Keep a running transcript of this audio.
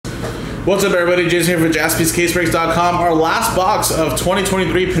What's up, everybody? Jason here for JaspysCaseBreaks.com. Our last box of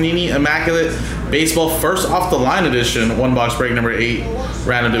 2023 Panini Immaculate Baseball First Off the Line Edition. One box break number 8.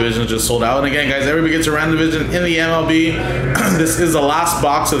 Random divisions just sold out. And again, guys, everybody gets a random division in the MLB. This is the last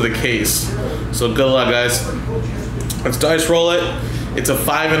box of the case. So good luck, guys. Let's dice roll it. It's a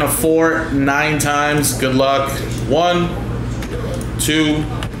 5 and a 4, 9 times. Good luck. 1, 2,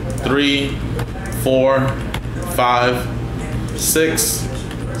 3, 4, 5, 6,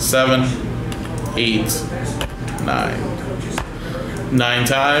 7, 8, 9. 9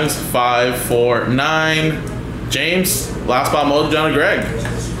 times. 5, 4, 9. James, last spot mode, John and Greg.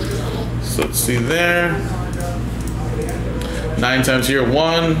 So let's see there. 9 times here.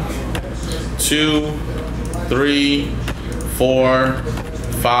 1, 2, 3, 4,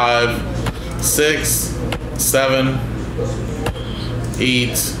 5, 6, 7,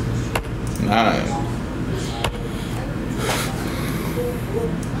 8, 9.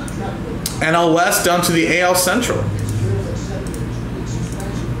 NL West down to the AL Central.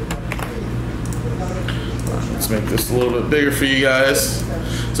 Let's make this a little bit bigger for you guys.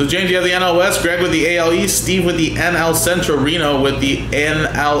 So James, you have the NL West, Greg with the AL East, Steve with the NL Central, Reno with the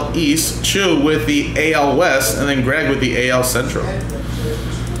NL East, Chu with the AL West, and then Greg with the AL Central.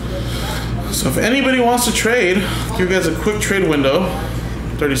 So if anybody wants to trade, give you guys a quick trade window,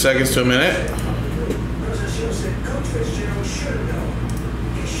 30 seconds to a minute.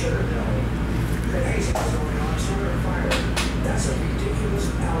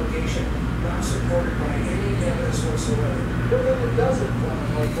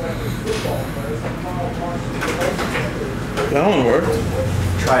 That one worked.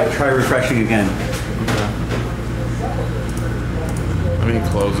 Try refreshing again. Okay. Let me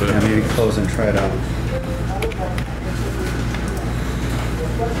close it. Yeah, maybe close and try it out.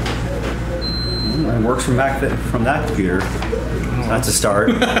 It works from that computer. So that's a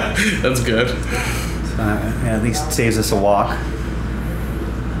start. That's good. Yeah, at least saves us a walk.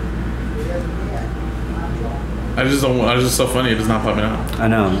 I just it's so funny. It does not pop me out. I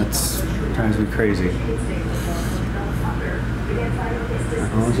know. It drives me crazy.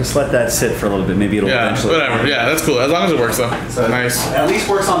 I'll just let that sit for a little bit. Maybe it'll eventually. Whatever. Yeah, that's cool. As long as it works, though. So nice. At least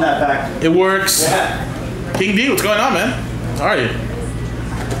works on that back. It works. Yeah. King D, what's going on, man? How are you?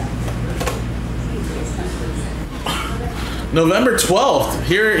 November 12th.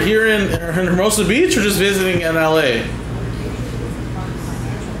 Here in Hermosa Beach, or just visiting in LA?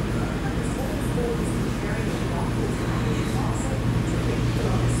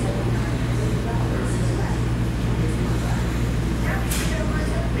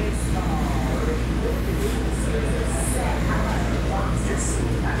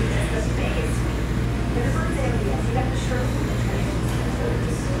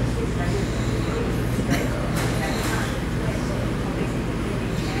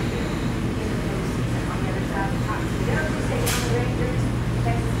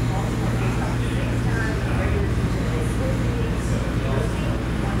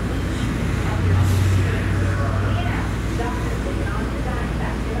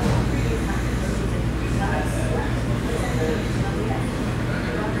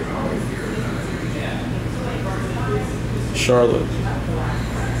 Charlotte.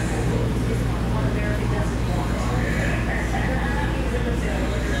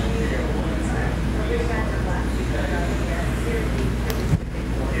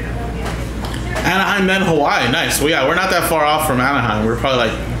 Anaheim, then Hawaii. Nice. Well, yeah, we're not that far off from Anaheim. We're probably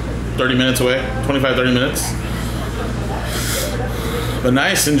like 30 minutes away, 25, 30 minutes. But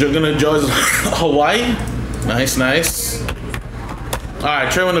nice. Gonna enjoy Hawaii. Nice, nice. All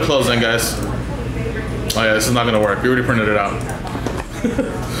right, trade window close then, guys. Oh yeah, this is not gonna work. We already printed it out.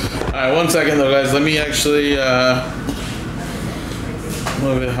 Alright, 1 second though, guys. Let me actually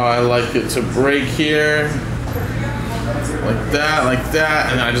move it how I like it to break here. Like that,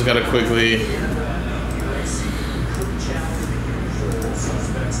 and then I just gotta quickly.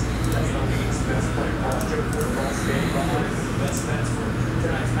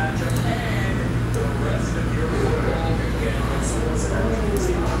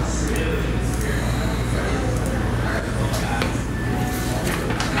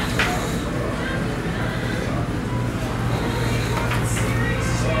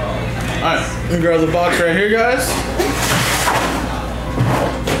 Alright, let me grab the box right here, guys.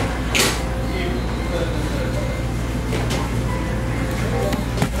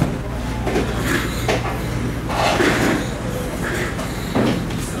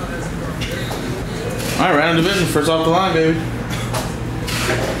 Alright, random division, first off the line, baby.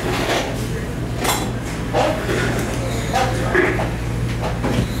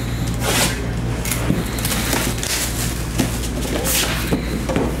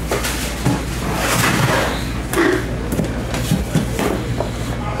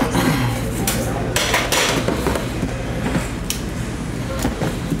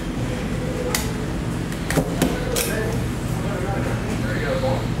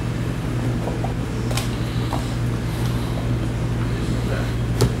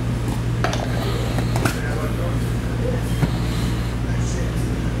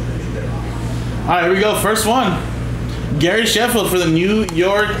 right, here we go. First one. Gary Sheffield for the New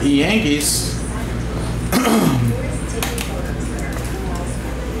York Yankees.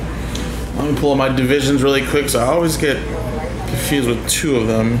 Let me pull up my divisions really quick, so I always get confused with two of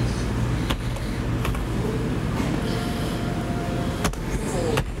them.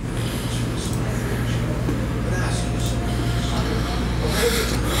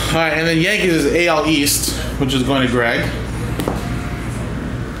 Alright, and then Yankees is AL East, which is going to Greg.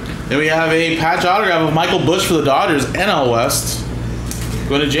 Then we have a patch autograph of Michael Busch for the Dodgers, NL West,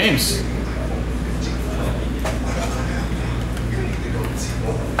 going to James.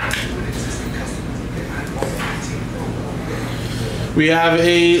 We have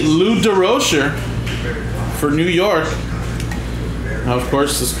a Lou DeRocher for New York. Now, of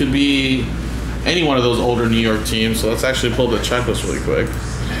course, this could be any one of those older New York teams, so let's actually pull the checklist really quick,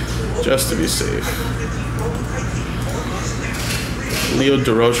 just to be safe. Leo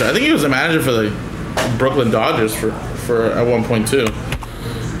DeRocher. I think he was a manager for the Brooklyn Dodgers for at one point too.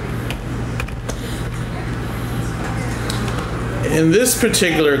 In this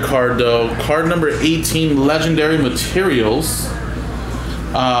particular card, though, card number 18, Legendary Materials.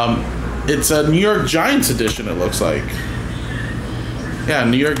 It's a New York Giants edition, it looks like. Yeah,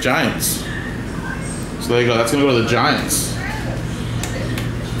 New York Giants. So there you go. That's going to go to the Giants.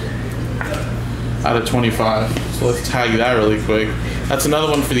 Out of 25. So let's tag that really quick. That's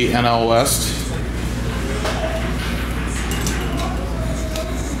another one for the NL West.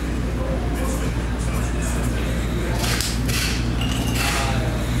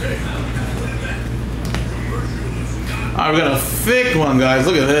 Alright, we got a thick one, guys.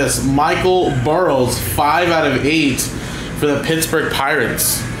 Look at this. Michael Burrows, 5 out of 8 for the Pittsburgh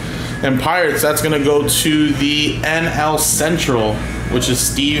Pirates. And Pirates, that's going to go to the NL Central, which is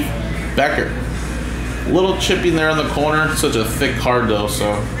Steve Becker. A little chipping there in the corner. Such a thick card, though,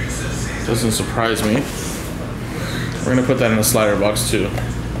 so it doesn't surprise me. We're going to put that in a slider box, too.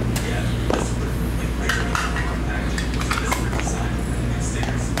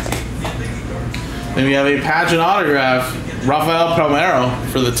 Then we have a patch and autograph, Rafael Palmeiro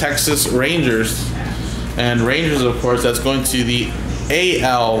for the Texas Rangers. And Rangers, of course, that's going to the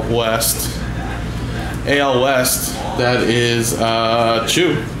AL West. AL West, that is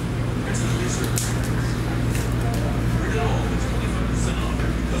Chu.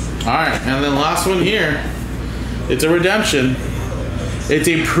 Alright, and then last one here. It's a redemption. It's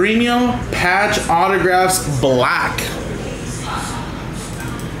a premium patch autographs black.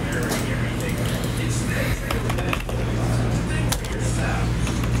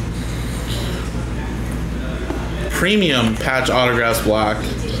 Premium patch autographs black.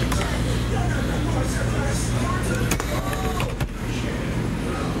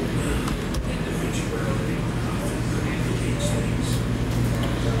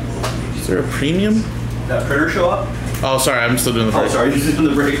 Is there a premium? Did that printer show up? Oh, sorry, I'm still doing the break. Oh, sorry, you're doing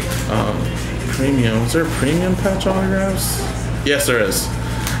the break. Premium. Is there a premium patch autographs? Yes, there is.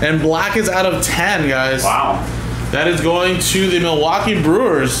 And black is out of 10, guys. Wow. That is going to the Milwaukee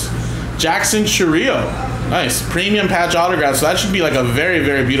Brewers, Jackson Chourio. Nice. Premium patch autograph. So that should be like a very,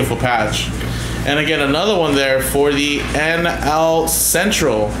 very beautiful patch. And again, another one there for the NL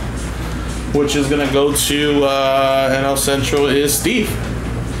Central, which is going to go to NL Central is Steve.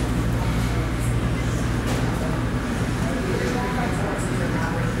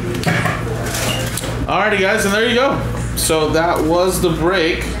 Alrighty, guys, and there you go. So that was the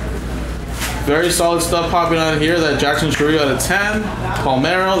break. Very solid stuff popping on here. That Jackson Chourio out of 10.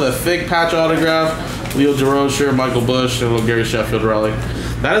 Palmeiro, the thick patch autograph. Leo DeRocher, Michael Busch, and a little Gary Sheffield relic.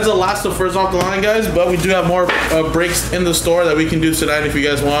 That is the last of First Off the Line, guys, but we do have more breaks in the store that we can do tonight if you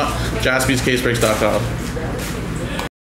guys want. JaspysCaseBreaks.com.